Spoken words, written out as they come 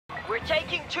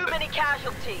taking too many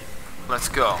casualties. Let's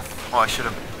go. Oh, I should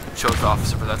have chose the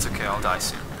officer, but that's okay. I'll die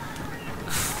soon.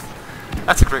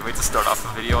 That's a great way to start off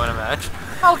a video in a match.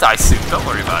 I'll die soon. Don't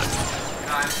worry about it.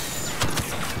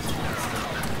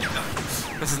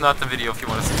 This is not the video if you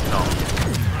want to see it. No.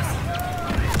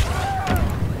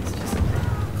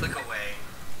 Click away.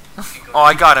 Oh,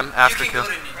 I got him after You kill.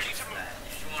 can go to Ninja for that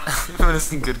if you want to. I'm gonna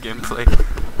see good gameplay.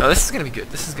 No, this is gonna be good.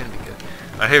 This is gonna be good.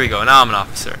 Alright, here we go. Now I'm an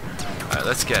officer. Alright,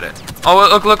 let's get it. Oh,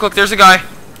 look, look, look. There's a guy.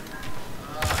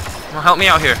 Come on, help me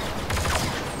out here.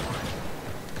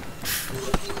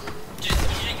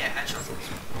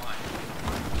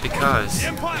 Because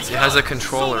it has a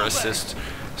controller assist,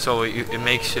 so it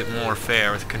makes it more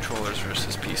fair with controllers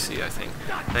versus PC, I think.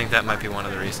 I think that might be one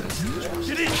of the reasons.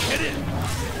 Get in, get in.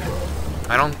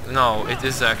 I don't know, it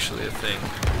is actually a thing.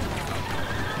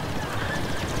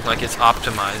 Like, it's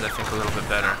optimized, I think, a little bit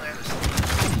better.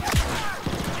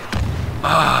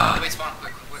 Ah! Wait, spawn,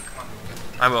 quick, come on.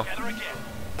 I will.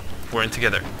 We're in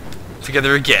together.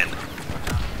 Together again.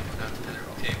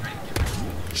 Okay, ready,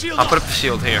 Shield I'll up. put up the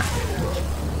shield here.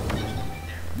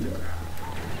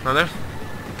 No, there?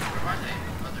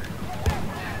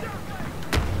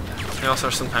 They also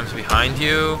are sometimes behind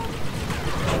you.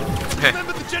 Okay.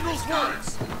 Remember the general's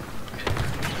words.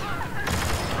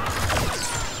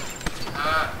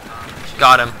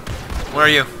 Got him. Where are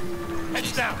you?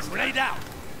 Heads down. Grenade out.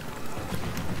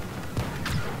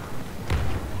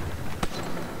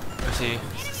 Where's he?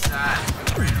 Sad.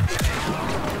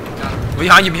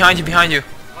 Behind you, behind you, behind you.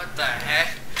 What the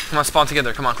heck? Come on, spawn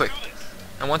together. Come on, quick.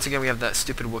 And once again, we have that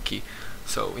stupid Wookiee.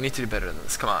 So we need to do better than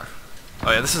this. Come on.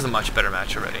 Oh yeah, this is a much better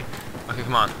match already. Okay,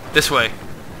 come on. This way.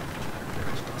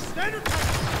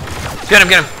 Get him,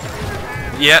 get him.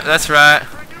 Yeah, that's right.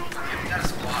 We got a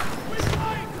squad.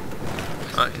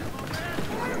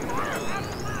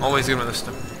 Always good with this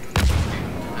stuff.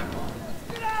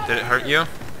 Did it hurt you?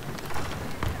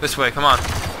 This way, come on.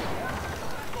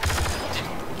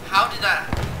 How did that?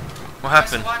 What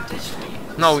happened? My squad ditched me.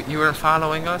 No, you weren't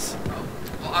following us?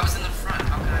 Well, I was in the front.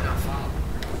 How could I not follow?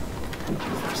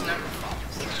 First never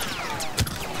follows.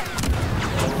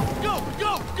 Go,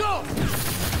 go, go.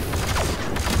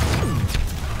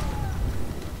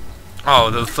 Oh,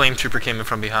 the flame trooper came in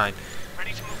from behind.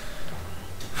 Ready to move.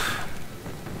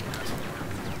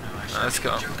 Let's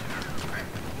go.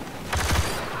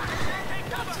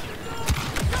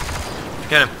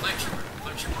 Get him. Flame trooper.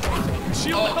 Flame trooper.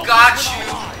 Shield Oh, help got us with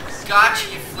you. our lives.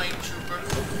 Got you, flame trooper.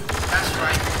 That's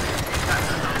right.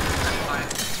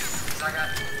 I got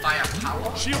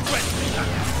firepower. Shield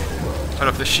ready. Put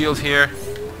up the shield here.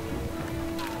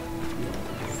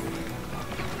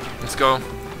 Let's go.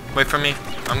 Wait for me.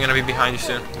 I'm gonna be behind you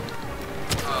soon.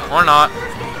 Or not.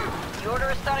 The order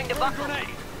is starting to buckle. Grenade.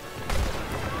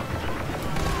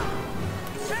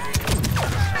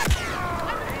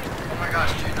 Oh my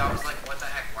gosh, dude, that was like, what the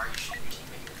heck? Why are you shooting your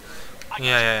teammate?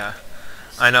 Yeah, yeah, yeah.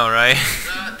 I know, right?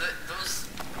 Those,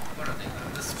 what are they?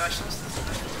 The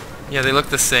specialists? Yeah, they look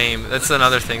the same. That's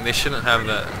another thing. They shouldn't have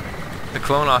that. The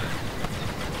clone off.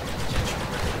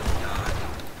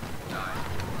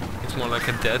 It's more like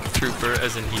a death trooper,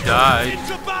 as in he died.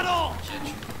 Into battle.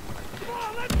 Come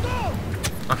on, let's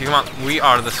go. Okay, come on. We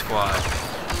are the squad.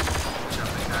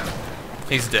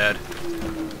 He's dead.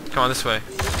 Come on, this way.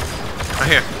 Right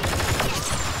here.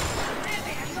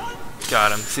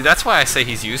 Got him. See, that's why I say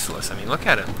he's useless. I mean, look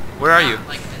at him. Where are you?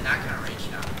 Like, in that kind of range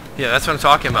now. Yeah, that's what I'm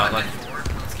talking about. Like,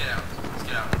 Let's get out. Let's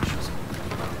get out.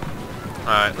 all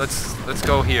right, let's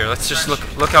go here. Let's just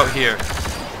look out here.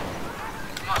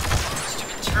 Come on.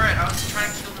 Stupid turret. I was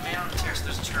trying to kill the man on the terrace.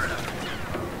 There's a turret up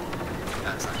there.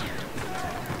 That's not here.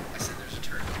 I said there's a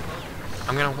turret.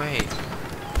 I'm gonna wait.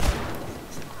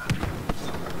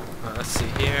 Let's see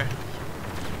here.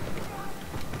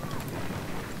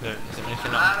 There, is there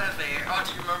anything else? Out of there. Oh,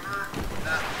 do you remember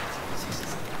that?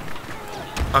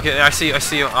 Okay, I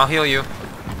see you. I'll heal you.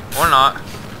 Or not.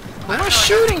 Who was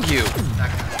shooting you? That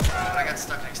guy. But I got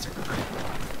stuck next to him.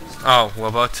 Oh, well,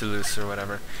 about to lose or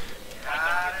whatever.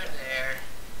 Out of there.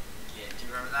 Yeah, do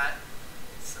you remember that?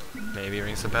 So, Maybe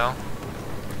rings a bell.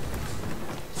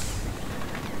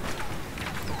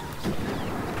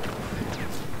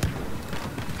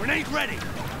 Grenade ready.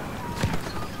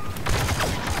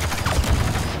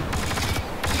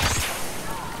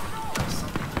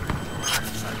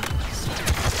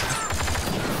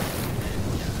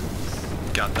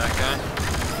 Got that guy.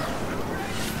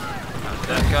 Got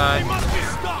that guy. They must be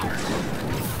stopped.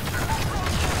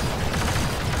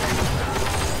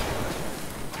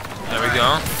 There we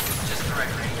go. just the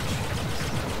right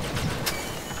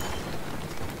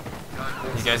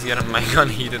range. You guys get my gun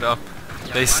heated up.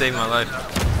 They saved my life.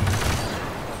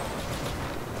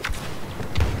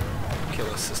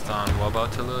 kill assist on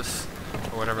Wobotilus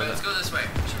or whatever Wait, that. let's go this way.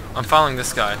 I'm following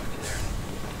this guy.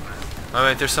 Oh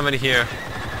wait, there's somebody here.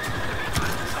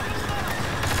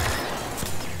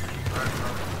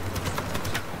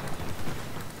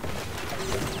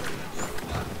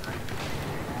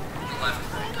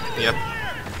 Yep.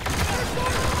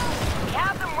 We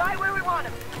have them right where we want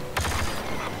them.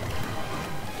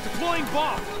 Deploying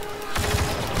bomb.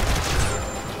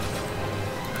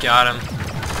 Got him.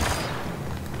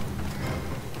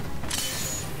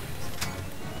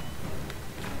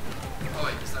 Oh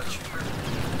wait, is that a shooter?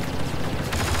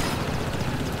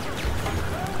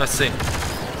 Let's see.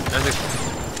 There's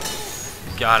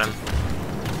a... Got him.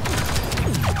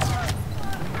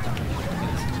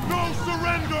 No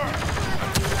surrender.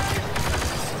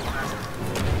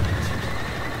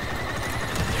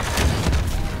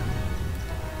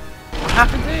 What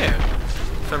happened there?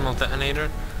 Thermal detonator.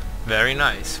 Very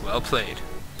nice. Well played.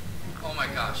 Oh my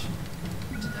gosh.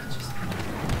 What did that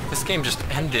just... This game just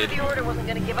ended. The order wasn't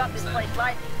going to give up this place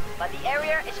lightly, but the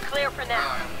area is clear for Oh, now.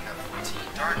 I only have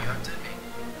 14. Darn, you have to